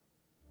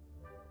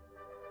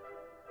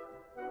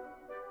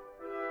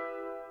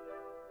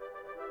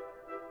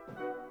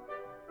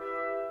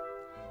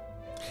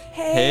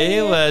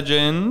Hey,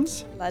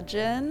 legends.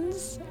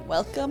 Legends,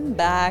 welcome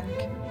back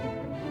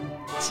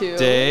to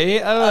Day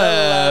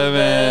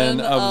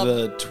 11 of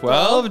the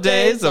 12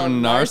 Days of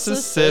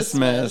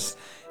Narcissistmas.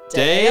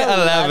 Day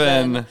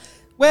 11.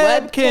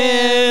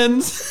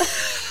 Webkinz.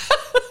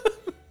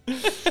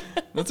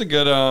 That's a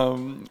good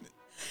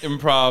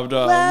improv.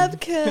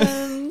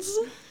 Webkinz.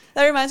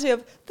 That reminds me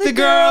of the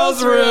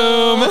girls'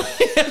 room.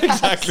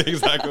 Exactly.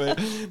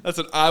 That's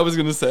what I was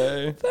gonna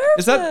say.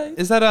 Perfect.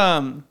 Is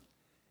that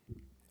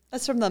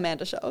That's from the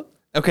Amanda Show.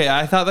 Okay,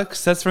 I thought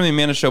that's from the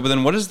Amanda Show, but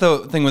then what is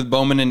the thing with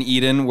Bowman and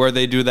Eden where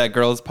they do that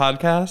girls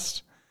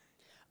podcast?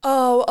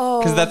 Oh.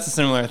 Because that's a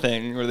similar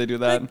thing where they do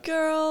that. The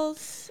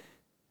girls.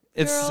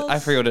 I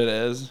forget what it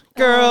is.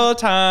 Girl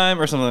time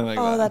or something like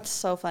that. Oh, that's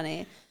so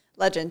funny.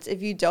 Legends,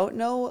 if you don't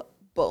know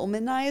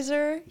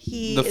Bowmanizer,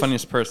 he's the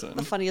funniest person.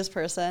 The funniest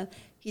person.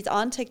 He's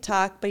on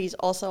TikTok, but he's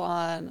also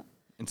on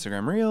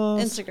Instagram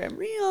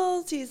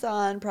Reels. He's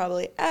on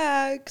probably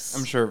X.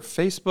 I'm sure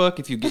Facebook,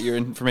 if you get your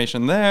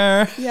information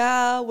there.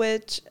 Yeah,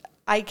 which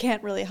I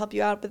can't really help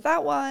you out with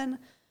that one.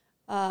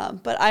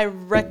 But I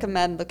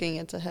recommend looking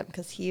into him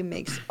because he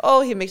makes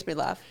me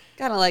laugh.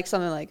 Kind of like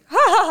something like,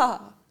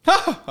 ha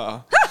ha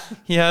ha.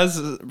 He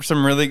has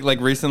some really,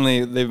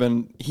 recently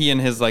he and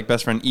his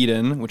best friend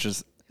Eden, which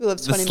is who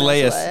lives 20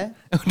 minutes away.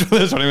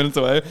 Lives 20 minutes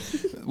away,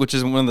 which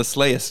is one of the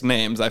slayest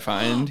names I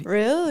find.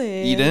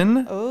 Really?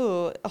 Eden?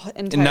 Oh,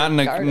 not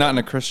in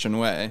a Christian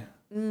way.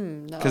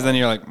 No. Because then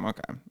you're like,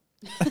 okay.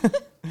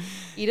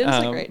 Eden's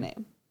a great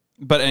name.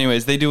 But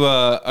anyways, they do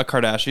a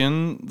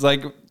Kardashian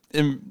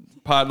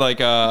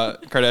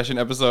Kardashian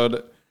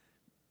episode.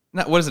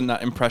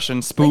 Not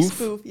impression, spoof.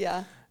 Spoof,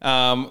 yeah.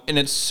 And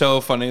it's so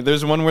funny.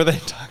 There's one where they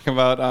talk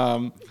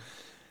about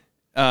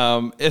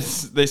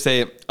they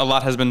say a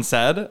lot has been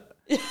said,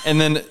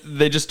 and then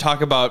they just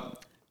talk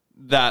about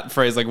that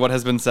phrase, what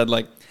has been said,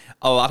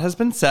 a lot has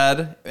been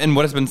said, and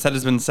what has been said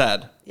has been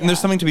said. Yeah. And there's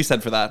something to be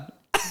said for that.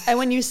 And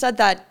when you said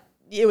that,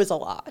 it was a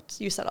lot.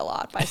 You said a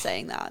lot by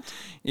saying that.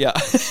 Yeah,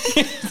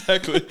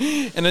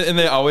 exactly. And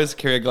they always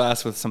carry a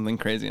glass with something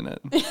crazy in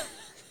it.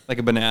 Like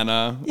a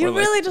banana. You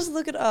really just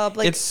look it up.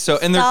 It's so,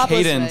 and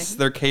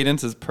their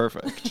cadence is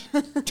perfect.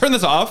 Turn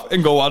this off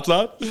and go watch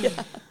that.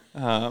 Yeah.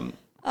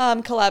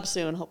 Collab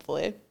soon,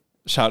 hopefully.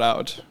 Shout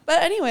out.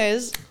 But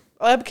anyways,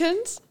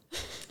 Webkinz.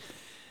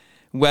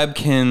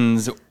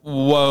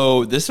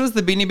 Whoa, this was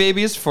the Beanie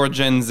Babies for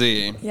Gen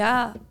Z.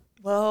 Yeah.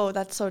 Whoa,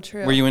 that's so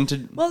true. Were you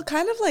into? Well,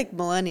 kind of like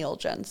millennial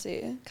Gen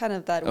Z. Kind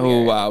of that weird.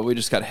 Oh, wow. We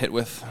just got hit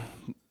with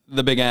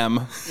the big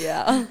M.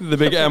 Yeah. The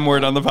big M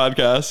word on the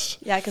podcast.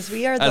 Yeah, because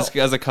we are as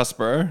a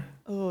cusper.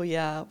 Oh,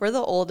 yeah. We're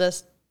the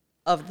oldest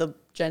of the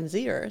Gen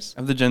Zers.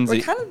 Of the Gen Z.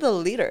 We're kind of the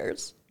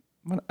leaders.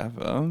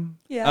 Whatever.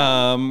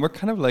 Yeah. We're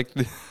kind of like,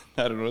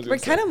 I don't know what we're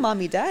kind of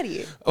mommy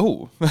daddy.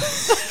 Oh.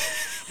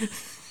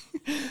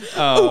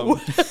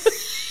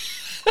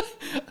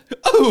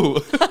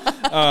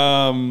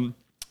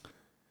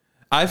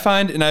 I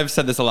find, and I've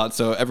said this a lot,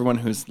 so everyone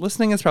who's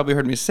listening has probably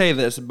heard me say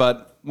this,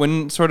 but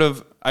when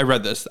I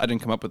read this, I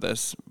didn't come up with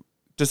this,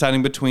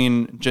 deciding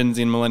between Gen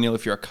Z and millennial,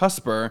 if you're a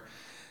cusper,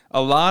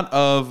 a lot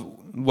of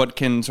what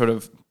can sort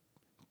of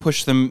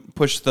push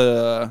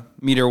the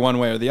meter one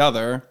way or the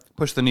other,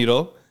 push the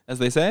needle, as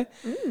they say,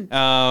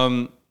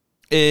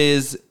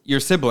 is your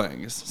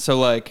siblings.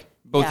 So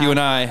both you and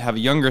I have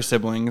younger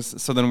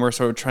siblings, so then we're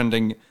sort of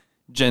trending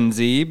Gen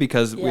Z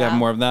because we have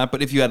more of that.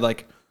 But if you had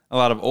a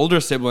lot of older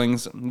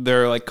siblings,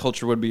 their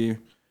culture would be,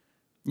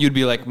 you'd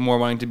be more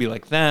wanting to be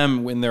like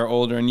them when they're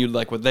older, and you'd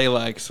like what they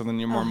like, so then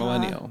you're more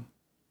millennial.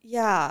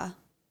 Yeah,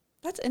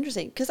 that's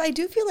interesting because I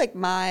do feel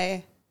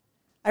I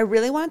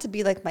really wanted to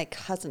be like my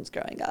cousins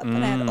growing up,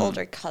 and I had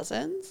older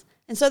cousins,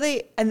 and so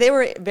they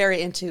were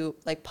very into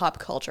pop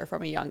culture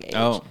from a young age.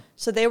 Oh.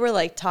 So they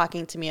were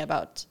talking to me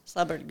about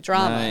celebrity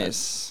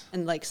dramas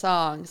and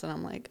songs, and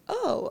I'm like,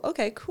 oh,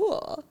 okay,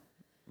 cool.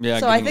 Yeah.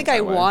 So I think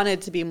I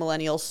wanted to be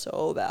millennial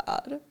so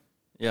bad.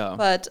 Yeah.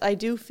 But I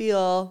do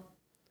feel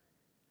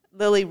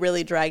Lily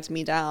really dragged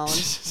me down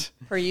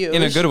for you.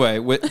 In a good way,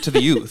 to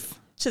the youth.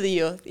 To the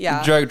youth,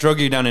 yeah. Drug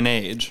you down in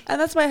age. And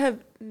that's why I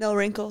have no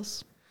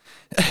wrinkles.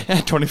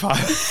 At 25.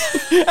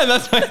 And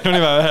that's why at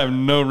 25 I have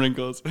no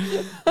wrinkles.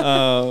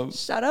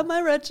 Shout out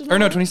my Reginald. Or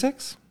no,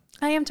 26?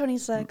 I am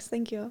 26.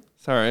 Thank you.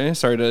 Sorry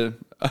to...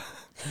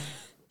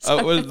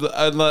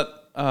 I'd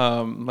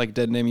let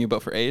dead name you,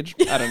 but for age.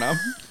 I don't know.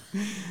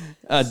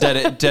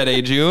 Dead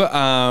age you.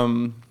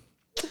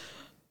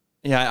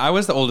 Yeah, I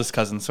was the oldest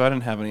cousin, so I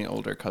didn't have any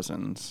older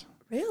cousins.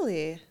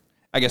 Really?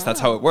 I guess that's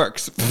how it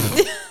works.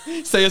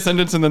 Say a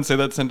sentence and then say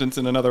that sentence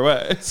in another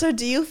way. So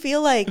do you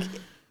feel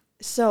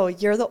so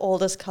you're the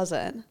oldest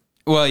cousin?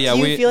 Well, yeah.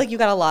 Do you feel like you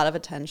got a lot of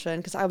attention?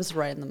 Because I was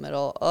right in the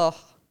middle. Ugh.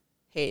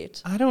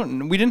 Hate.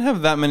 We didn't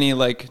have that many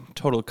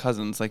total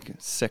cousins,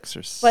 6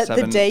 or 7. But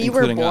the day you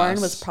were born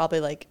us. was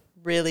probably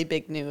really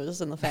big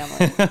news in the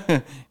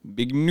family.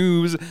 Big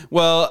news.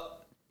 Well,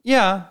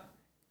 yeah.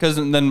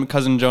 Then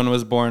cousin Jonah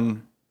was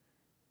born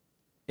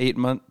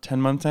 10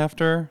 months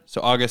after.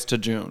 So August to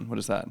June. What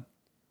is that?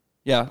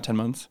 Yeah, 10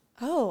 months.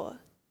 Oh,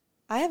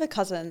 I have a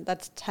cousin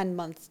that's 10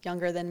 months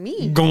younger than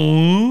me.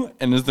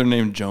 And is their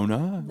name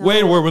Jonah? No.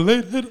 Wait, we're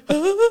related.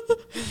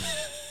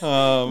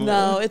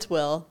 No, it's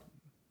Will.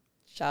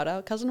 Shout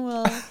out cousin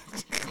Will.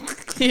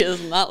 He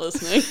is not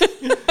listening.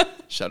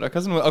 Shout out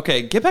cousin Will.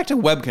 Okay, get back to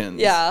Webkinz.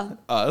 Yeah.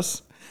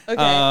 Us.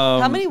 Okay.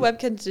 How many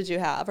Webkinz did you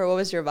have, or what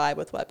was your vibe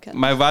with Webkinz?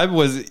 My vibe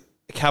was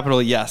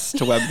capital yes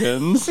to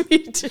Webkinz. Me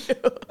too.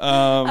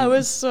 I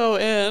was so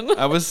in.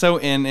 I was so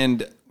in,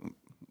 and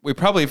we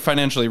probably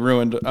financially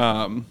ruined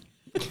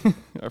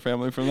our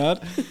family from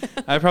that.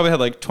 I probably had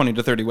like 20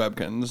 to 30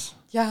 Webkinz.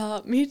 Yeah,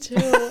 me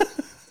too.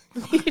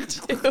 Me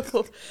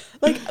too.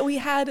 Like we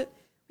had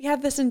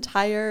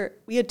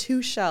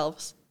two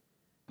shelves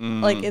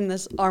like in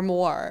this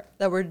armoire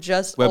that were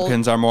just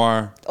Webkinz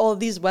armoire. All of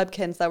these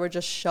Webkinz that were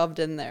just shoved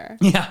in there.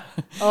 Yeah.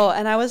 Oh,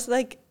 and I was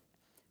like,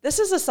 this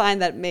is a sign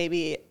that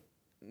maybe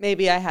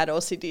I had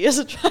OCD as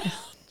a child.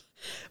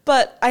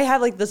 But I had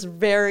like this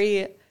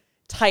very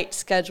tight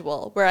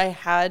schedule where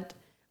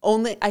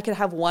I could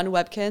have one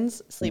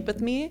Webkinz sleep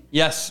with me.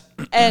 Yes.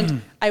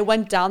 And I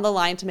went down the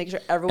line to make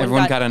sure everyone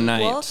got a equal,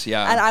 night.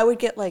 Yeah. And I would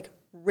get like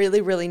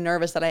really, really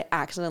nervous that I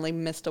accidentally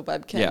missed a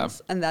Webkinz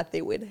and that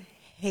they would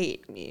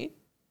hate me.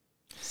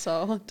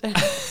 So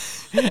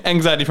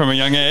anxiety from a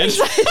young age.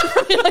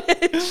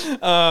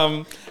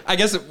 I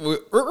guess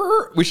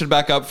we should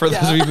back up for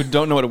those of you who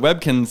don't know what a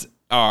Webkinz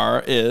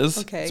is.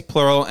 Okay. It's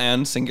plural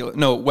and singular.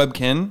 No,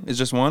 Webkin is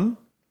just one.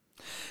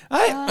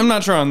 I'm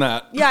not sure on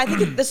that. Yeah, I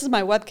think this is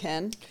my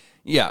Webkin.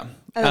 Yeah.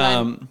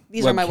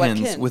 These are my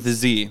Webkinz. With a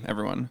Z,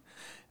 everyone.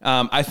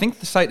 I think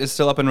the site is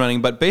still up and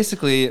running, but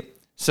basically,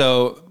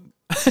 so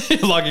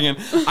logging in.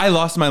 I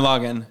lost my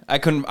login. I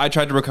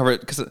tried to recover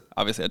it because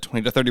obviously I had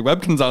 20 to 30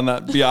 Webkinz on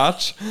that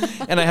biatch.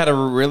 And I had a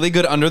really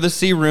good under the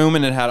sea room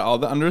and it had all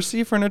the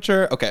undersea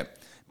furniture. Okay.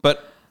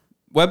 But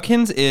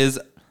Webkinz is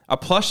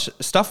a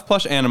stuffed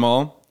plush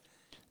animal.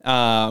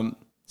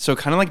 So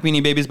kind of like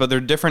Beanie Babies, but they're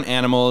different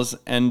animals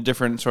and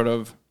different sort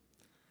of,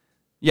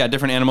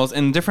 different animals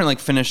and different like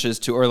finishes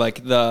too, or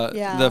like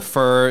the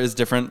fur is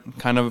different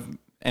kind of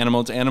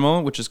animal to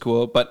animal, which is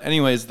cool. But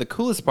anyways, the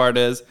coolest part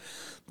is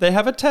they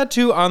have a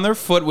tattoo on their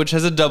foot, which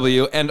has a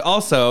W, and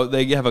also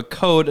they have a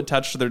code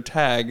attached to their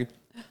tag.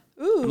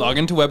 Ooh. Log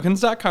into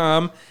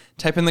webkinz.com,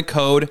 type in the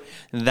code.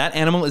 That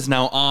animal is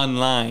now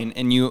online,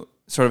 and you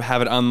sort of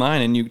have it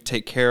online, and you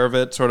take care of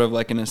it sort of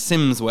like in a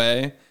Sims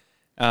way.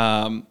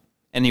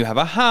 And you have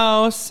a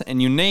house,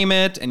 and you name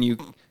it, and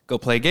you go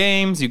play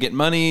games. You get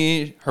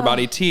money. Her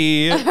body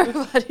tea.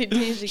 Her body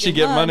tea. She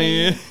get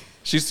money.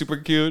 She's super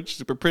cute. She's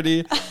super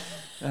pretty.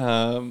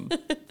 And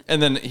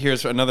then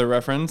here's another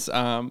reference.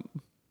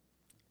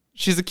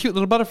 She's a cute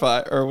little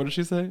butterfly, or what did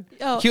she say?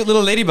 Oh, cute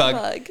little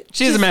ladybug.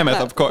 She's a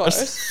mammoth, of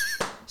course.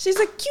 She's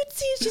a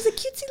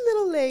cutesy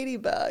little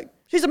ladybug.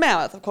 She's a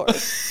mammoth, of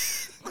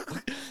course.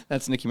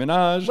 That's Nicki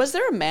Minaj. Was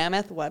there a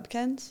mammoth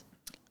Webkinz?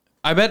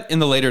 I bet in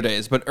the later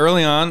days, but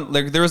early on,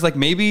 like there was like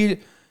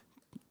maybe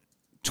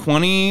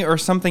 20 or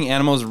something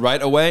animals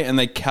right away, and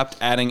they kept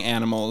adding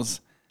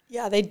animals.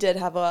 Yeah, they did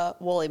have a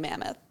woolly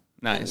mammoth.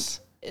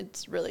 Nice.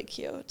 It's really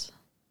cute.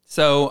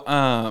 So,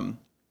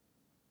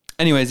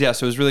 anyways, so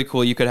it was really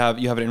cool. You have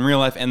it in real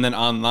life and then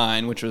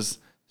online, which was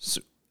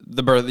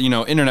the birth.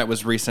 Internet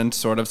was recent,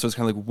 sort of. So it's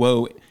kind of like,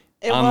 whoa,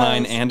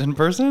 online and in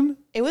person.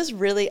 It was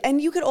really, and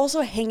you could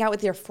also hang out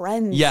with your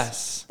friends.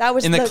 Yes, that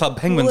was in the Club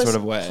Penguin sort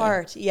of way.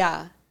 Part,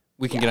 yeah.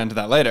 We can get into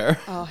that later.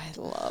 Oh, I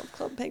love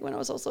Club Penguin. I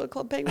was also a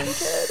Club Penguin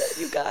kid.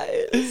 You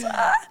guys.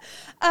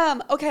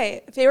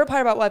 Okay, favorite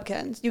part about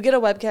Webkinz. You get a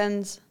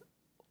Webkinz.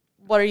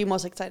 What are you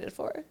most excited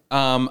for?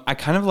 I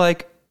kind of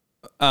like.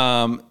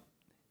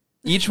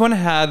 Each one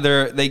had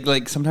they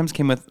like sometimes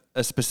came with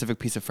a specific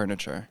piece of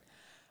furniture.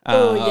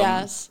 Oh,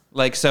 yes.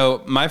 Like,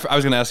 so I was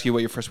going to ask you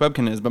what your first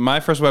Webkin is, but my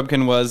first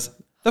Webkin was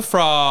the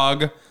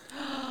frog.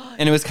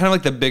 And it was kind of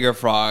like the bigger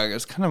frog. It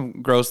was kind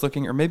of gross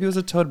looking, or maybe it was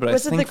a toad, but I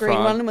think frog. Was it the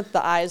green one with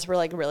the eyes were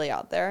like really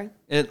out there?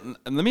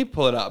 Let me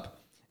pull it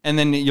up. And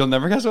then you'll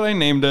never guess what I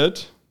named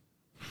it.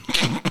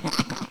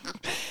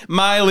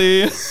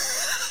 Miley.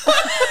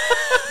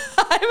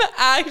 I'm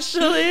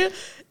actually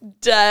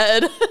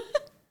dead.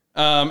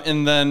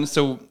 And then,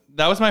 so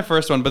that was my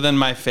first one, but then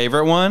my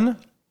favorite one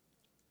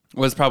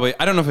was probably,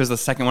 I don't know if it was the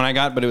second one I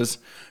got, but it was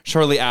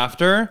shortly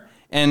after.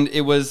 And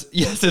it was,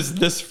 yes, it's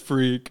this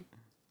freak.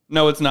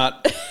 No, it's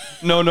not.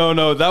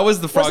 No. That was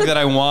the frog that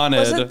I wanted.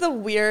 Was it the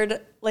weird,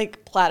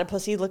 like,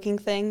 platypusy looking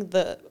thing?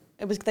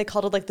 They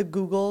called it like the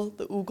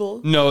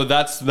oogle. No,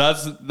 that's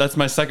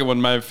my second one,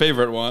 my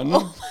favorite one. Oh my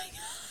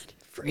God.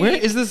 Freak. Where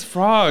is this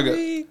frog?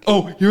 Freak.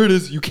 Oh, here it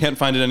is. You can't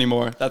find it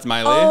anymore. That's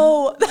Miley.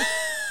 Oh.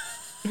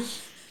 Okay,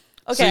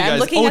 so I'm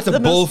looking at it's a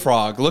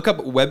bullfrog. Look up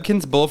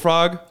Webkinz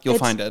bullfrog. You'll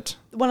find it.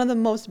 One of the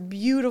most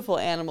beautiful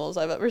animals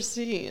I've ever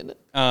seen.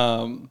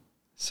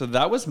 So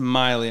that was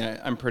Miley,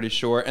 I'm pretty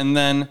sure. And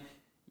then,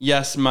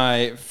 yes,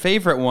 my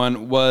favorite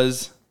one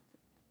was,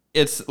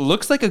 it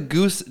looks like a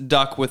goose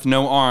duck with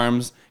no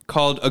arms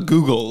called a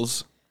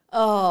Googles.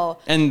 Oh.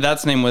 And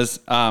that's name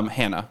was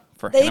Hannah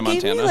for Hannah Montana. They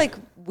gave me like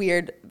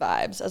weird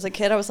vibes. As a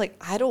kid, I was like,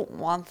 I don't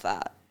want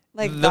that.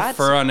 Like the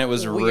fur on it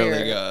was really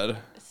weird. good.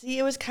 See,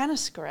 it was kind of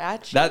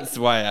scratchy. That's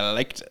why I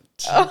liked it.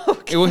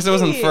 Okay. It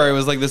wasn't fur. It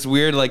was like this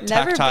weird, like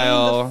Never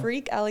tactile. bring the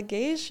freak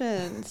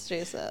allegations,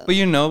 Jason. But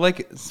you know,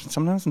 like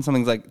sometimes when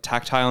something's like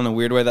tactile in a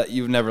weird way that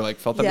you've never like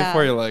felt that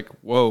before, you're like,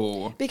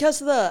 whoa. Because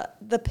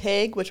the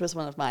pig, which was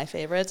one of my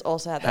favorites,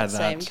 also had that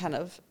same kind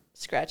of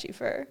scratchy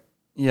fur.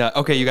 Yeah.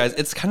 Okay, you guys,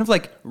 it's kind of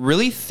like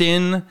really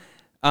thin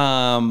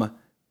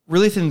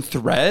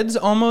threads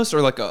almost,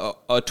 or like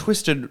a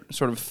twisted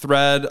sort of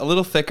thread, a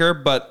little thicker,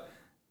 but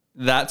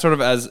that sort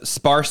of as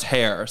sparse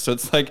hair. So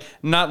it's like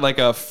not like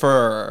a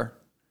fur.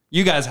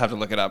 You guys have to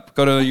look it up.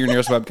 Go to your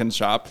nearest Webkinz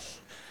shop.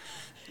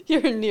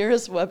 Your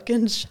nearest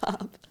Webkinz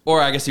shop.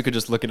 Or I guess you could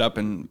just look it up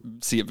and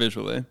see it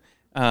visually.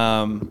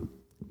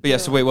 But yeah,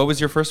 so wait, what was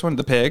your first one?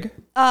 The pig?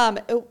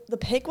 The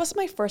pig was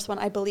my first one.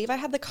 I believe I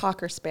had the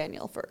Cocker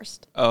Spaniel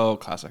first. Oh,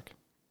 classic.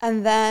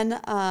 And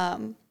then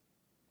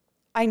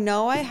I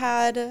know I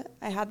had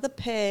the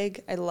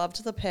pig. I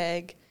loved the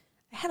pig.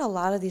 I had a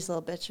lot of these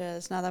little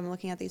bitches. Now that I'm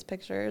looking at these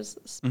pictures,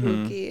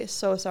 spooky. Mm-hmm.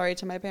 So sorry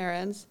to my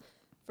parents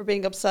for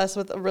being obsessed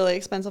with a really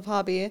expensive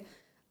hobby.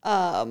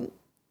 But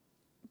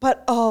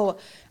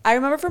I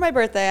remember for my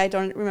birthday, I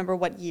don't remember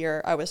what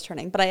year I was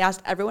turning, but I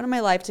asked everyone in my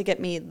life to get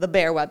me the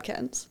bear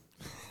Webkinz.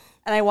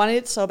 And I wanted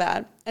it so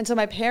bad. And so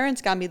my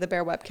parents got me the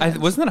bear Webkinz.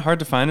 Wasn't that hard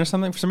to find or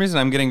something? For some reason,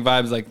 I'm getting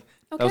vibes like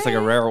that was like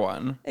a rare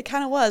one. It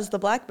kind of was, the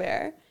black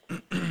bear.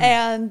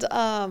 And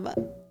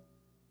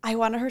I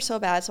wanted her so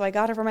bad, so I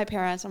got her for my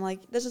parents. I'm like,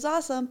 this is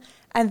awesome.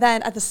 And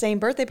then at the same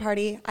birthday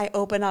party, I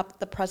open up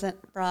the present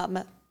from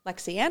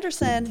Lexi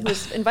Anderson, who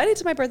was invited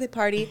to my birthday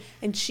party,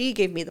 and she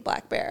gave me the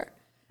black bear.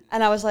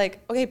 And I was like,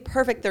 okay,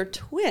 perfect, they're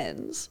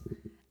twins.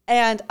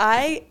 And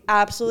I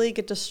absolutely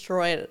get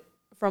destroyed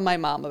from my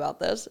mom about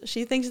this.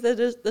 She thinks that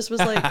this was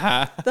like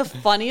the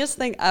funniest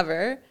thing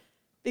ever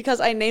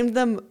because I named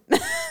them.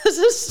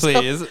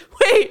 Please.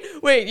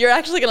 Wait, you're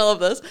actually going to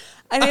love this.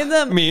 I named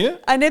them. Me?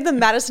 I named them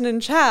Madison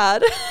and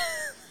Chad,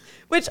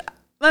 which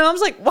my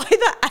mom's like, why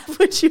the F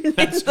would you name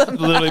That's them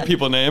literally that?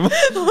 people name.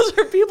 Those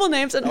are people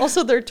names, and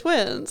also they're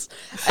twins.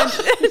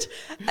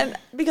 And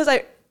because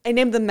I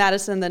named them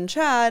Madison and then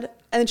Chad,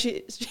 and then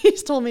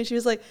she's told me, she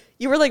was like,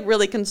 you were like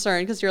really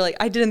concerned because you're like,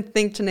 I didn't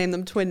think to name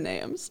them twin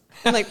names.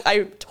 And like,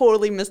 I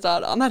totally missed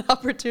out on that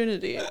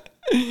opportunity.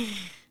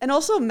 And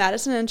also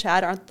Madison and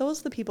Chad, aren't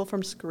those the people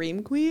from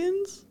Scream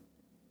Queens?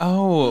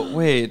 Oh,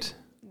 wait.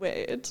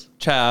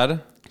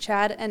 Chad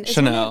and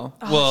Chanel.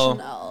 Well,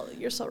 Chanel,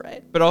 you're so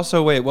right. But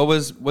also, wait,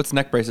 what's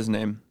Neck Brace's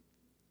name?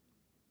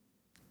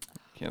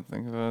 Can't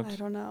think of it. I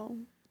don't know.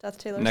 That's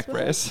Taylor Neck Swift.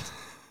 Brace.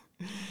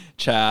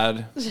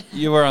 Chad.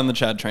 You were on the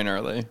Chad train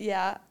early.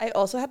 Yeah. I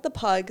also had the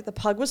pug. The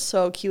pug was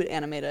so cute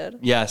animated.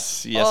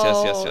 Yes.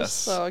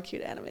 So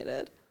cute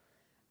animated.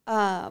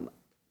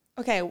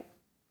 Okay.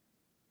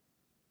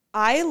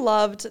 I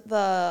loved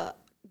the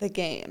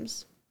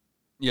games.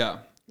 Yeah.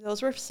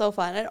 Those were so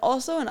fun. And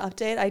also an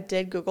update, I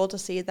did Google to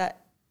see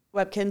that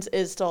Webkinz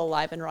is still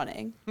alive and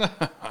running.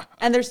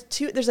 And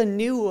there's a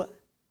new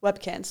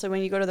Webkinz. So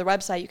when you go to the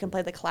website, you can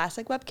play the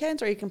classic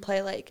Webkinz or you can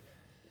play like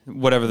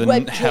whatever the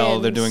Webkinz hell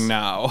they're doing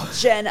now.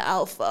 Gen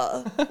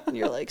Alpha. And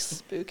you're like,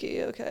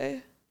 spooky,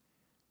 okay.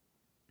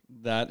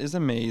 That is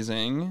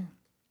amazing.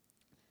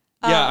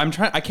 Yeah,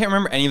 I can't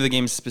remember any of the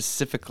games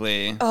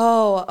specifically.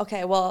 Oh,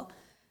 okay. Well,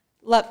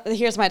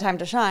 here's my time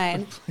to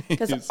shine.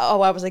 Because,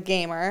 I was a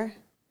gamer.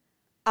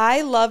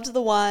 I loved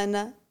the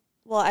one,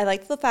 I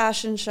liked the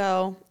fashion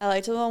show. I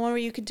liked the one where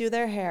you could do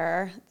their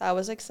hair. That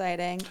was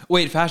exciting.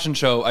 Wait, fashion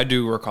show, I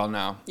do recall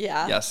now.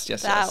 Yeah. Yes.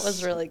 That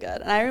was really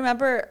good. And I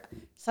remember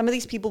some of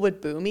these people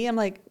would boo me. I'm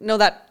like, no,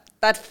 that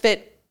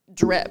fit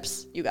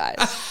drips, you guys.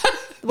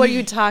 What are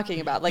you talking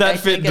about? Like that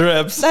fit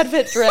drips. That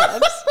fit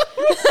drips.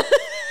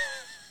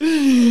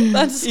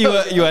 That's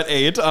so you at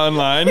 8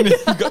 online.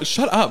 Yeah.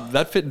 Shut up.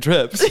 That fit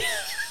drips.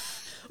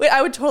 Wait,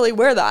 I would totally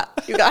wear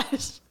that, you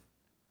guys.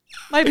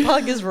 My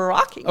pug is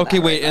rocking. Okay,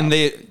 wait, right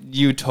and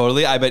you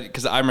totally, I bet,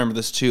 because I remember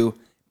this too.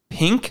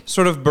 Pink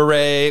sort of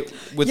beret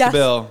with the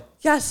bill.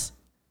 Yes.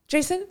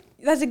 Jason,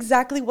 that's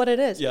exactly what it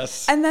is.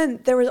 Yes. And then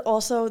there was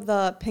also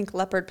the pink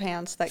leopard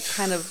pants that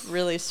kind of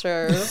really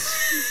served.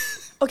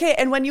 Okay,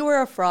 and when you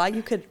were a frog,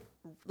 you could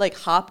like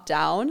hop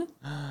down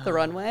the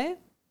runway.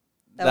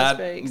 That was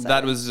very exciting.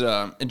 That was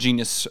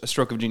a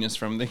stroke of genius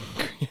from the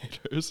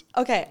creators.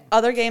 Okay,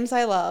 other games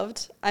I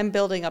loved. I'm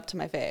building up to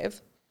my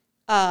fave.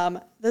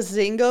 The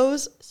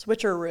Zingos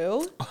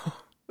Switcheroo,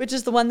 which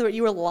is the one that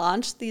you were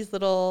launched these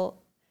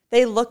little.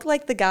 They look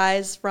like the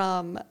guys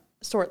from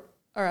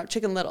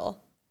Chicken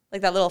Little,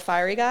 like that little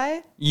fiery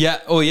guy. Yeah.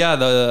 Oh yeah.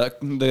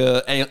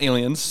 The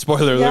aliens.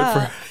 Spoiler alert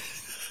for.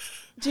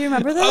 Do you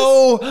remember this?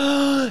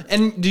 Oh,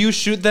 and do you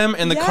shoot them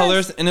and the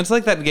colors? And it's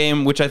like that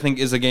game, which I think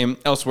is a game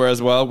elsewhere as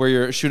well, where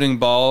you're shooting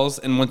balls,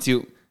 and once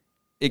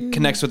it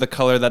connects with a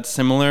color that's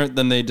similar,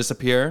 then they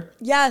disappear.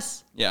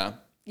 Yes. Yeah.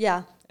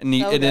 Yeah. And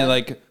it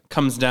like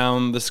comes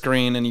down the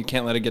screen, and you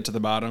can't let it get to the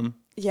bottom.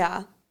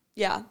 Yeah.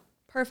 Yeah.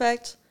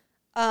 Perfect.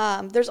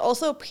 There's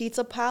also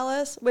Pizza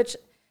Palace, which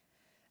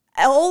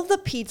all the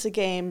pizza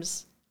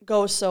games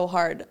go so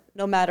hard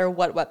no matter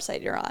what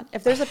website you're on.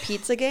 If there's a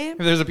pizza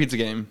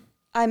game,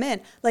 I'm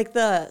in. Like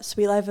the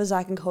Sweet Life of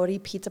Zach and Cody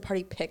Pizza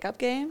Party pickup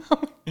game.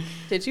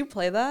 Did you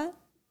play that?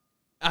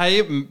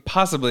 I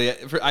possibly.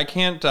 I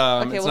can't.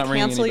 Okay, it's we'll not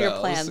ringing cancel any your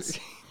bells. plans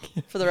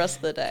for the rest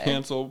of the day.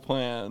 Cancel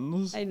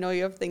plans. I know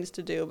you have things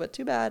to do, but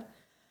too bad.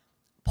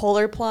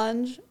 Polar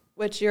plunge,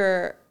 which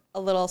you're a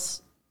little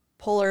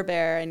polar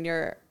bear and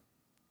you're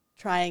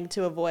trying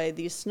to avoid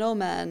these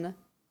snowmen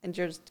and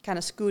you're just kind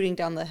of scooting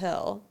down the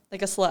hill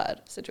like a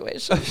sled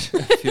situation.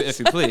 if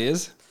you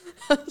please.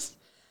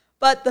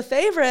 But the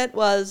favorite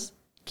was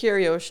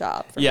Curio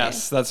Shop for me.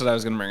 Yes, that's what I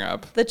was going to bring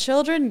up. The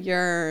children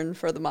yearn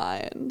for the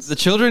mines. The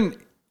children,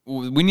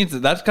 we need to,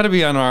 that's got to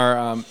be on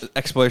our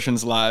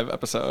Explorations Live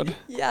episode.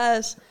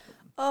 Yes.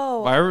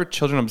 Oh. Why are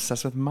children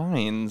obsessed with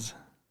mines?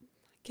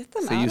 Get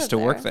them out They used of to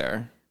there. work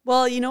there.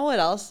 Well, you know what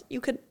else? You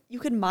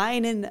could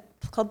mine in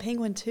Club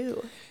Penguin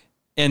too.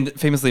 And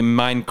famously,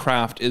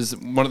 Minecraft is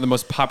one of the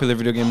most popular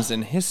video games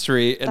in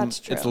history, and That's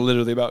true. it's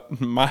literally about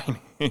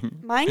mining.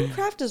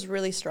 Minecraft is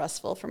really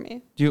stressful for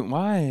me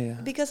Why?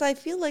 because I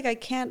feel like I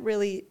can't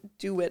really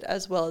do it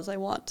as well as I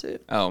want to.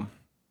 Oh.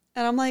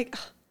 And I'm like,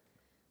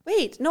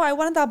 wait, no, I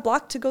wanted that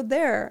block to go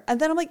there. And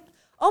then I'm like,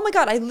 oh my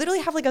God, I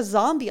literally have like a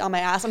zombie on my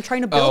ass. I'm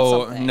trying to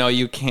build something. No,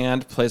 you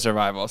can't play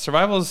survival.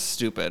 Survival is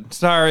stupid.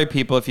 Sorry,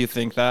 people, if you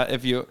think that.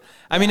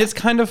 I mean, it's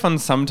kind of fun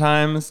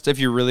sometimes if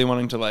you're really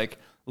wanting to like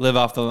live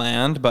off the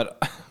land,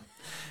 but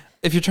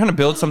if you're trying to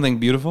build something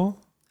beautiful.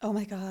 Oh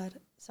my God.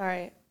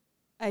 Sorry.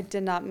 I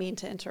did not mean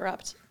to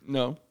interrupt.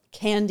 No.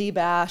 Candy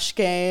Bash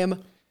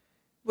game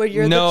where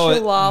you're the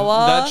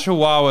Chihuahua. That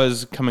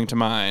Chihuahua's coming to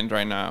mind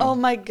right now. Oh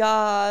my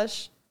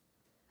gosh.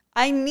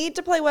 I need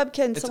to play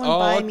Webkinz. It's Someone all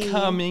buy me.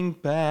 coming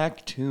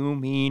back to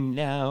me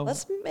now.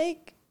 Let's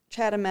make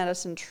Chad and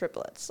Madison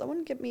triplets.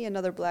 Someone get me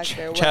another black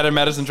bear. Chad and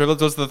Madison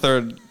triplets. What's the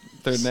third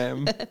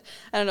name?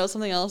 I don't know,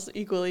 something else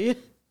equally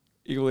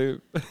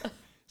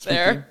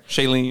There.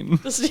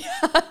 Shailene.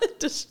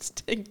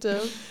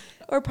 Distinctive.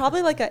 Or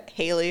probably like a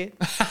Haley.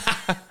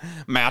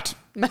 Matt.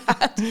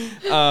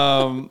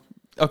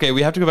 Okay,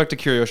 we have to go back to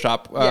Curio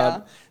Shop.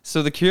 Yeah.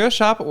 So the Curio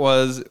Shop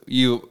was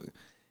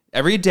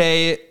every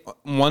day,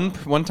 one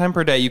time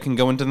per day, you can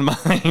go into the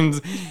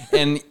mines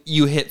and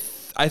you hit,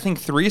 I think,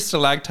 3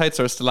 stalactites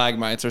or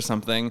stalagmites or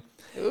something.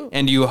 Ooh.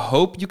 And you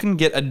hope you can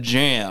get a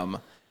gem.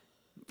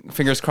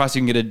 Fingers crossed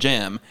you can get a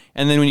gem.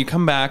 And then when you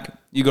come back,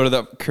 you go to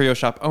the Curio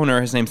Shop owner.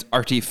 His name's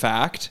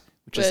Artifact,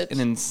 which is an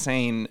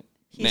insane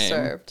he name.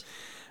 served.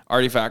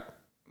 Artifact.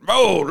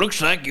 Oh,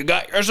 looks like you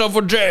got yourself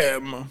a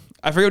gem.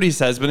 I forget what he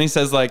says, but he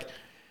says like,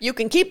 You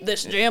can keep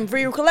this gem for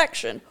your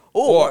collection.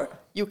 Or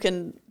you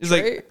can he's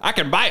like, I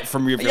can buy it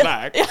from you if you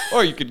like.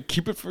 Or you can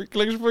keep it for your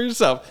collection for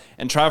yourself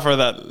and try for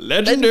that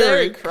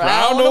legendary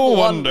Crown of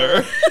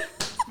Wonder.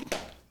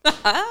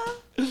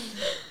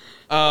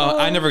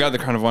 I never got the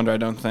Crown of Wonder, I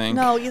don't think.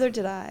 No, either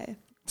did I.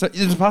 So it's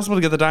impossible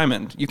to get the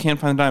diamond. You can't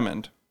find the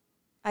diamond.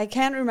 I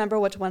can't remember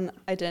which one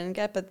I didn't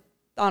get, but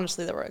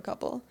honestly, there were a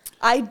couple.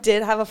 I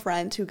did have a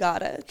friend who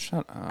got it.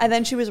 Shut up. And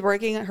then she was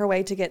working her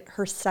way to get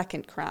her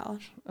second crown.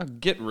 Oh,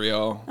 get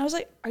real. I was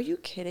like, are you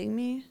kidding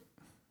me?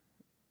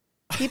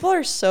 People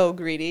are so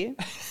greedy.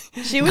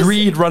 She was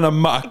Greed run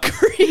amok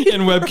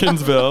in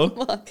Webkinsville.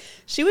 Look,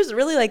 she was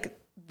really like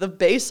the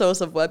Bezos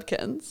of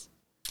Webkinz.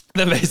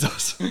 The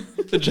Bezos.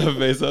 The Jeff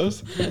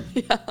Bezos.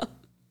 Yeah.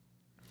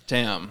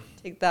 Damn.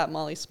 Take that,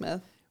 Molly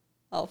Smith.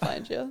 I'll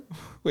find you.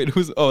 Wait,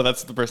 who's... Oh,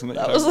 that's the person that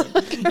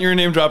That you're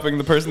name dropping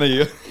the person that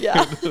you...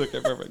 Yeah. Okay,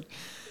 perfect.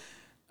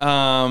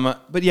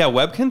 But yeah,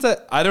 Webkinz,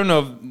 I don't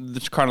know the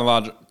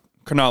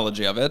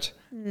chronology of it.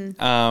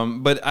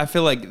 But I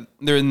feel like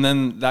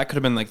then that could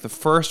have been like the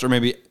first or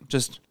maybe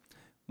just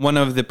one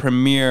of the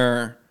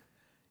premier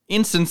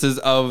instances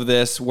of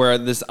this where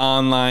this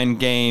online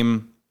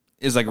game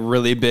is like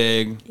really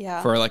big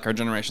for like our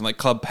generation. Like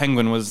Club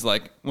Penguin was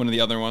like one of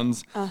the other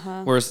ones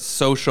where it's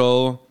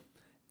social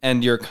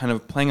and you're kind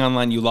of playing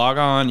online. You log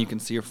on, you can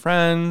see your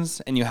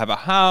friends and you have a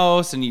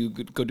house and you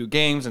go do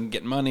games and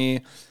get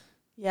money.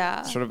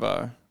 Yeah. Sort of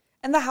a...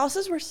 And the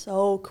houses were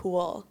so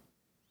cool.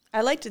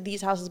 I liked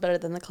these houses better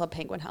than the Club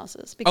Penguin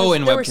houses because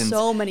and there were Webkinz.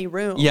 so many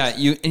rooms. Yeah,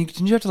 didn't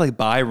you have to like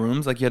buy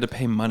rooms? Like you had to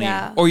pay money,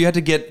 Yeah. or you had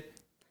to get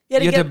You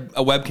had to get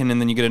a webkin and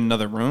then you get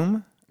another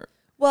room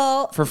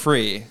well for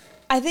free.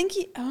 I think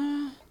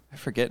I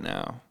forget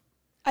now.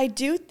 I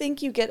do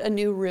think you get a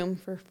new room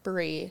for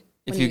free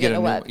If when you get a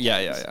new, Webkinz.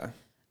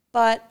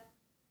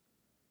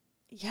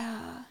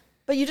 yeah.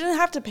 But you didn't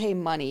have to pay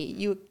money.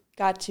 You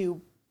got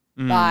to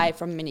buy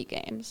from mini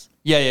games.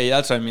 Yeah.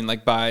 That's what I mean.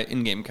 Like buy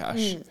in-game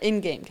cash.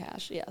 In-game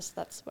cash. Yes,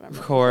 that's what I'm.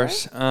 Of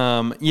course.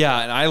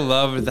 Yeah, and I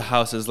loved the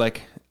houses.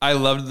 Like I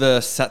loved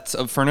the sets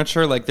of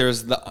furniture. Like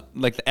there's the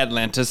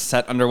Atlantis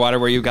set underwater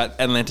where you've got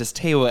Atlantis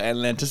table,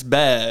 Atlantis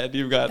bed.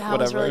 You've got That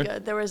whatever. was really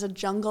good. There was a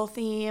jungle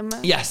theme.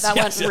 Yes, that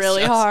went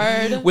really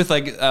hard. With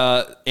like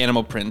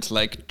animal print,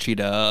 like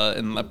cheetah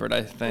and leopard,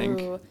 I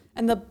think. Ooh.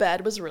 And the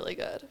bed was really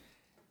good.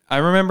 I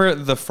remember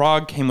the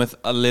frog came with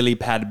a lily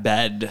pad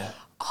bed.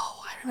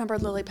 Oh, I remember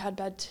lily pad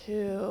bed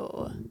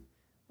too.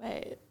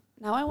 Wait,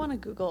 Now I want to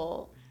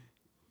Google.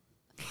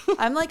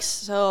 I'm like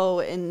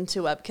so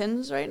into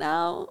Webkinz right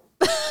now.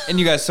 And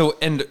you guys,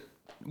 and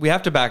we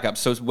have to back up.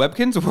 So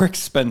Webkinz were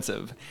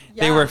expensive.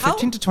 Yeah, they were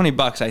 $15 to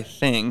 $20, I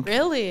think.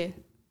 Really?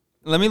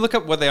 Let me look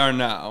up what they are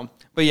now.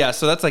 But yeah,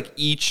 so that's like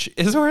each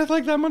is worth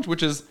like that much,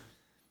 which is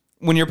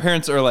when your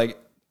parents are like,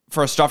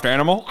 for a stuffed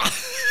animal.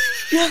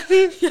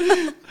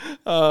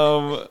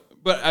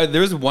 But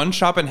there was one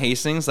shop in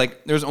Hastings.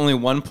 Like, there was only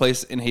one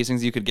place in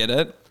Hastings you could get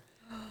it,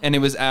 and it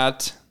was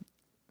at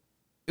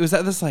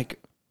this like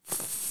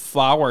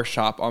flower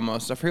shop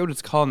almost. I forget what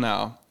it's called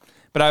now.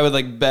 But I would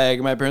like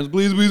beg my parents,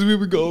 please, here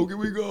we go.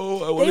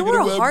 I want They to get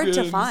a were hard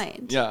to Webkinz.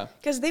 find. Yeah,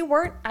 because they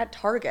weren't at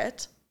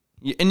Target.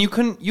 and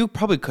you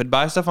probably could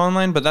buy stuff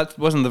online, but that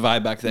wasn't the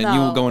vibe back then.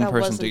 You would go in that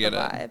person wasn't to get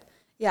the it. vibe.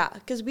 Yeah,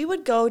 because we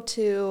would go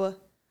to.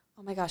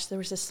 Oh my gosh, there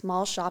was this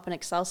small shop in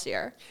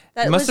Excelsior.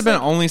 It must have been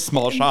only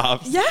small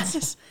shops.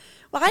 Yes.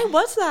 Why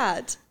was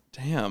that?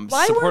 Damn.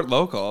 Support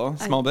local.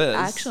 Small biz.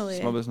 Actually.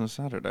 Small Business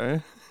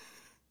Saturday.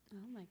 Oh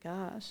my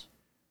gosh.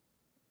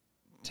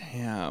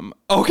 Damn.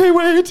 Okay,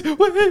 wait.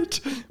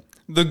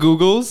 The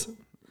Googles,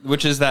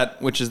 which is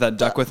that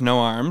duck with no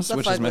arms,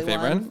 which is my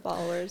favorite. One,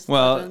 followers,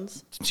 well,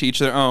 legends. to each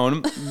their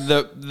own.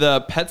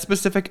 The pet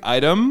specific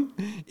item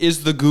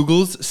is the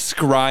Google's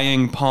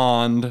scrying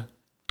pond.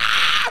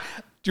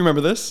 Do you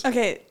remember this?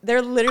 Okay,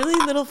 they're literally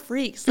little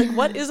freaks. Like,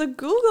 what is a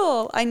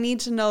Google? I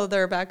need to know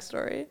their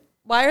backstory.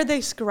 Why are they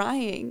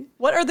scrying?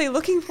 What are they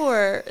looking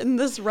for in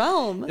this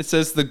realm? It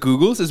says the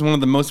Googles is one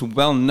of the most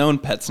well-known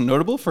pets,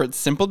 notable for its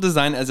simple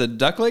design as a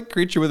duck-like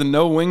creature with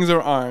no wings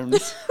or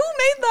arms. Who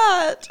made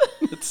that?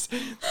 It's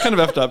kind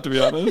of effed up, to be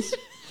honest.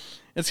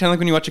 It's kind of like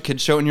when you watch a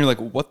kid's show and you're like,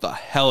 what the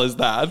hell is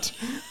that?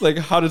 Like,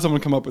 how did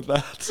someone come up with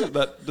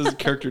that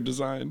character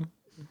design?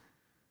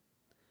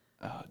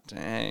 Oh,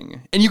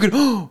 dang. And you could,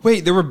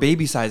 there were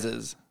baby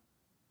sizes.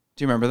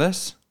 Do you remember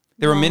this?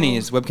 There were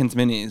minis, Webkinz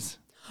minis.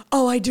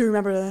 Oh, I do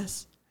remember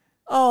this.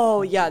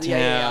 Oh, yeah.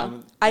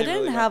 I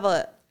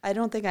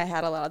don't think I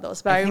had a lot of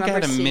those, but I remember I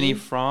had a mini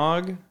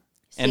frog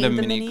and a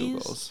mini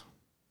minis. Googles.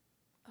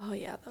 Oh,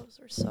 yeah, those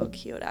were so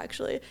cute,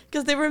 actually.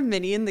 Because they were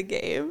mini in the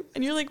game.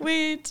 And you're like,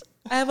 wait,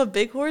 I have a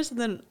big horse and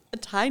then a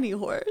tiny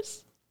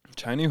horse.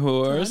 Tiny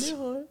horse.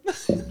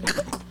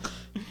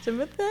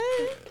 Timothy.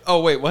 Oh,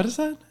 wait, what is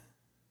that?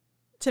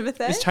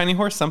 Timothy? Is Tiny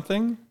Horse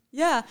something?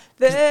 Yeah.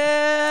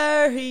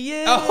 There he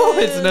is. Oh,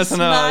 it's an SNL,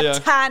 my yeah.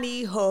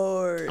 tiny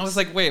horse. I was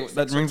like, wait,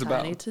 that rings a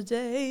bell. Tiny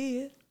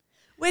today.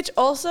 Which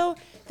also,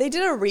 they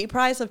did a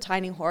reprise of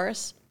Tiny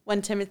Horse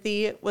when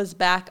Timothy was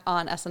back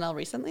on SNL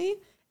recently.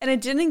 And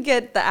it didn't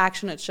get the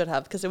action it should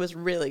have because it was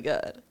really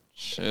good.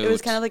 Shoot. It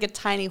was kind of like a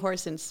tiny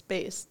horse in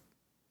space.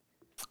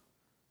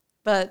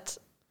 But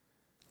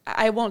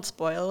I won't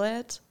spoil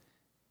it.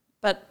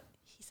 But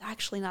he's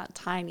actually not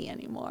tiny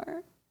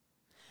anymore.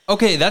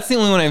 Okay, that's the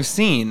only one I've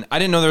seen. I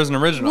didn't know there was an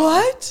original.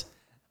 What?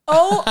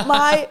 Oh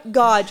my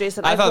God,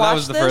 Jason. I thought that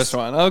was the first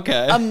one.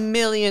 Okay. A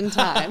million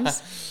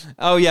times.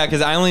 Oh, yeah,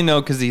 because I only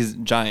know because he's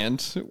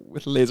giant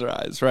with laser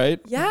eyes, right?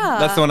 Yeah.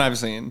 That's the one I've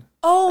seen.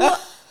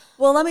 Oh,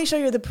 well, let me show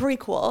you the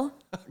prequel.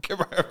 Okay,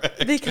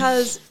 perfect.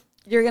 Because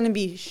you're going to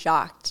be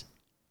shocked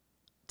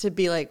to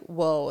be like,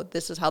 whoa,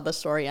 this is how the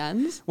story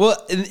ends.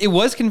 Well, it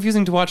was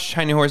confusing to watch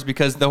Tiny Horse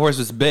because the horse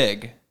was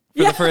big.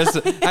 For the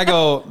first, I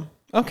go,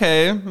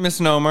 okay,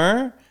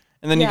 misnomer.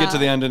 And then you get to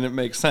the end and it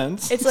makes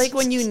sense. It's like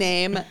when you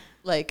name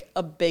like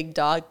a big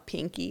dog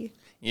Pinky.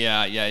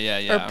 Yeah.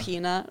 Or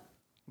Peanut.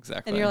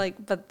 Exactly. And you're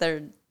like, but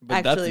they're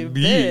But actually that's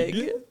big.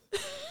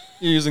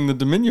 You're using the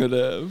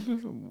diminutive.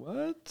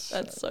 What?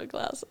 That's so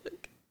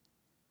classic.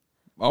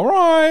 All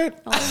right.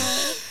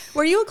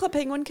 Were you a Club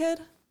Penguin kid?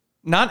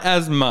 Not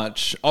as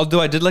much. Although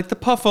I did like the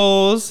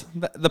Puffles,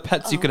 the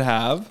pets you could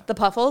have. The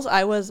Puffles,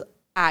 I was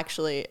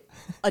actually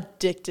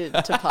addicted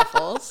to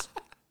Puffles.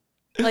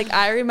 Like,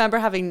 I remember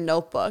having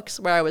notebooks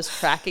where I was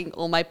tracking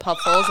all my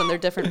Puffles and their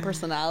different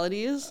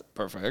personalities.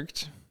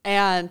 Perfect.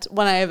 And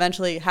when I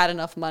eventually had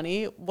enough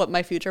money, what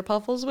my future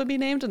Puffles would be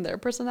named and their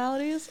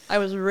personalities. I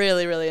was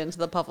really, really into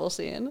the Puffle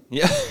scene.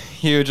 Yeah,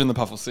 huge in the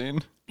Puffle scene.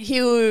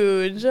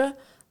 Huge.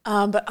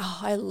 But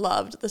I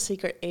loved the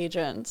secret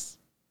agents.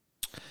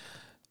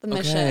 The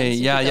missions. Okay,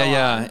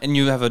 yeah. And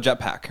you have a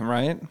jetpack,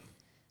 right?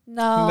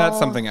 No. That's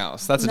something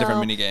else. That's a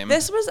different mini game.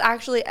 This was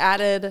actually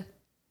added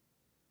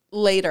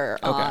later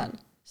on.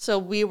 So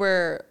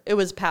it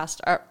was past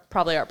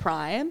probably our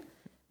prime.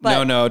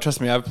 But no, trust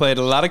me. I've played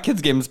a lot of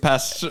kids games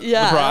past the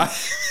prime.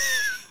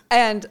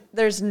 And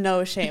there's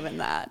no shame in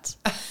that.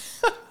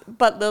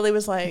 But Lily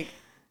was like,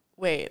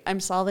 wait, I'm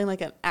solving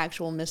like an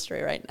actual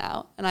mystery right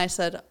now. And I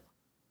said,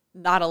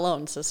 not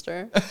alone,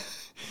 sister.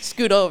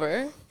 Scoot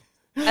over.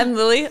 And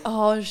Lily,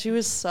 she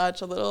was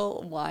such a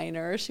little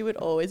whiner. She would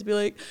always be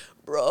like,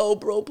 bro,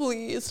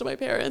 please, to my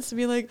parents, and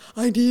be like,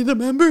 I need a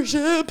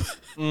membership,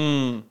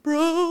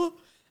 bro.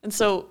 And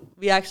so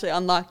we actually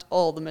unlocked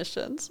all the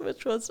missions,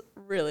 which was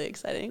really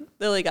exciting.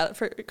 Lily got it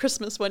for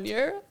Christmas one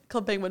year,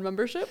 Club Penguin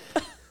membership.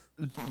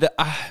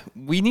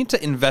 We need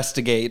to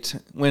investigate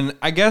when,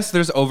 I guess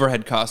there's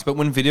overhead costs, but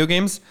when video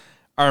games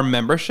are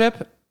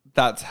membership,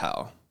 that's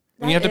hell.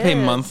 When you have to pay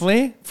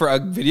monthly for a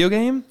video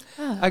game,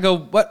 I go,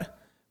 what?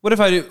 What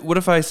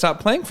if I stop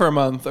playing for a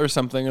month or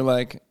something? Or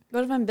like,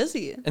 what if I'm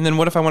busy? And then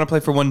what if I want to play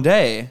for one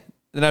day?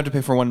 Then I have to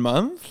pay for 1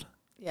 month?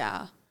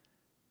 Yeah.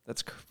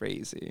 That's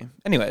crazy.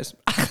 Anyways.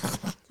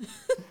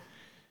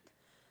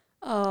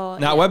 Oh.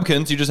 Now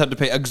Webkinz, you just have to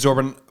pay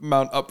exorbitant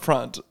amount up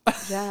front.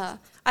 Yeah.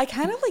 I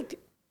kind of like,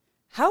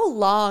 how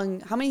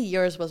many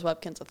years was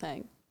Webkinz a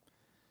thing?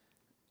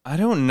 I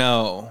don't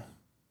know.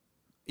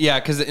 Yeah,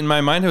 because in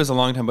my mind it was a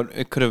long time, but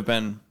it could have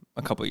been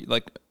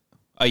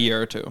a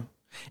year or two.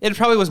 It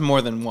probably was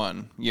more than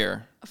 1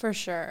 year. For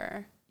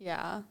sure.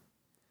 Yeah.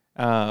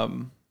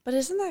 But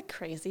isn't that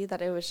crazy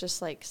that it was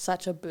just like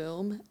such a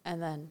boom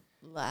and then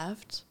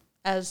left,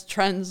 as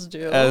trends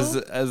do?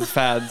 As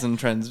fads and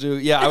trends do.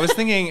 Yeah, I was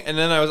thinking, and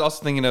then I was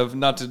also thinking of,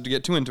 not to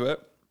get too into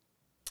it,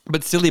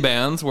 but silly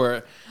bands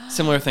were a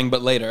similar thing,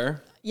 but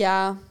later.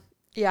 Yeah.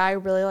 Yeah, I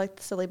really like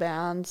the silly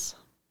bands.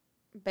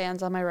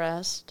 Bands on my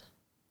wrist.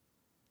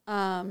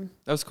 That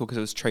was cool because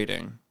it was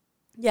trading.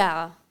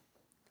 Yeah.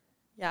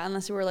 Yeah,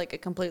 unless you were like a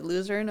complete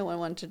loser, no one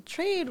wanted to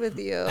trade with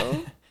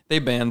you. They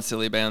banned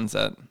silly bands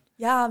at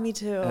me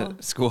too.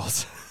 At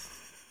schools.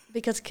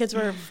 Because kids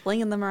were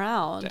flinging them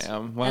around.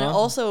 Damn. Well. And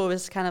also it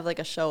was kind of like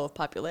a show of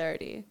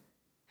popularity.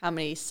 How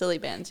many silly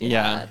bands you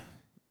had.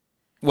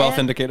 Wealth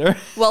indicator.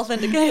 Wealth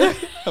indicator.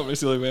 How many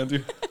silly bands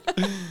you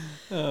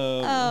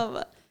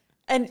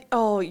And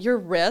your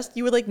wrist,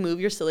 you would like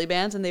move your silly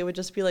bands and they would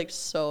just be like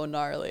so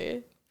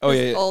gnarly. Oh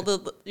yeah.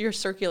 Your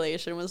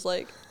circulation was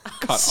like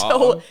cut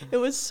off. It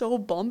was so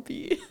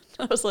bumpy.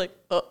 I was like,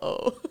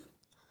 uh-oh.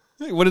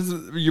 What does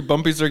your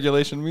bumpy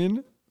circulation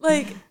mean?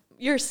 Like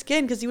your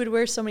skin, because you would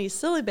wear so many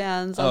silly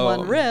bands on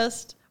one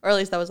wrist, or at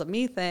least that was a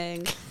me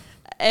thing.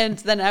 And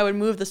then I would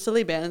move the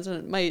silly bands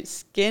and my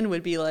skin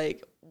would be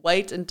like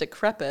white and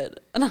decrepit.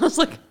 And I was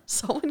like,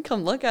 someone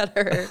come look at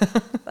her.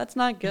 That's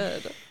not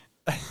good.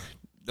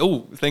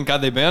 Oh, thank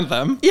God they banned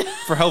them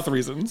for health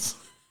reasons.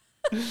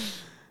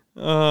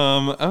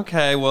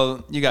 Okay,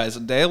 well, you guys,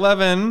 day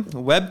 11,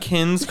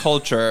 Webkinz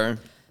culture.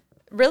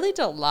 Really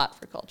did a lot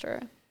for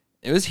culture.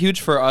 It was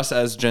huge for us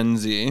as Gen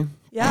Z.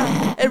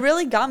 Yeah, it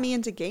really got me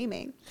into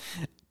gaming.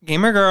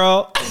 Gamer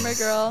girl. Gamer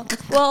girl.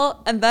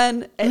 Well, and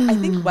then I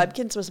think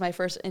Webkinz was my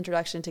first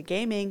introduction to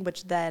gaming,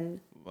 which then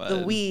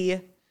the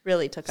Wii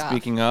really took off.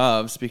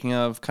 Speaking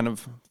of kind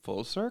of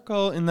full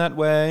circle in that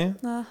way.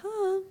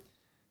 Uh-huh.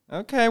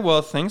 Okay,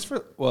 well,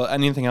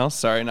 anything else?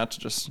 Sorry, not to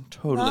just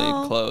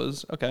totally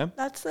close. Okay.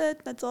 That's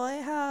it. That's all I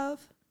have.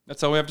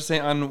 That's all we have to say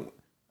on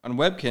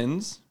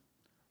Webkinz.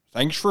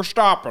 Thanks for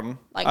stopping.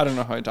 I don't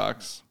know how he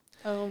talks.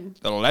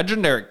 The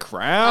legendary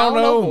Crown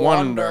of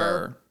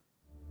Wonder.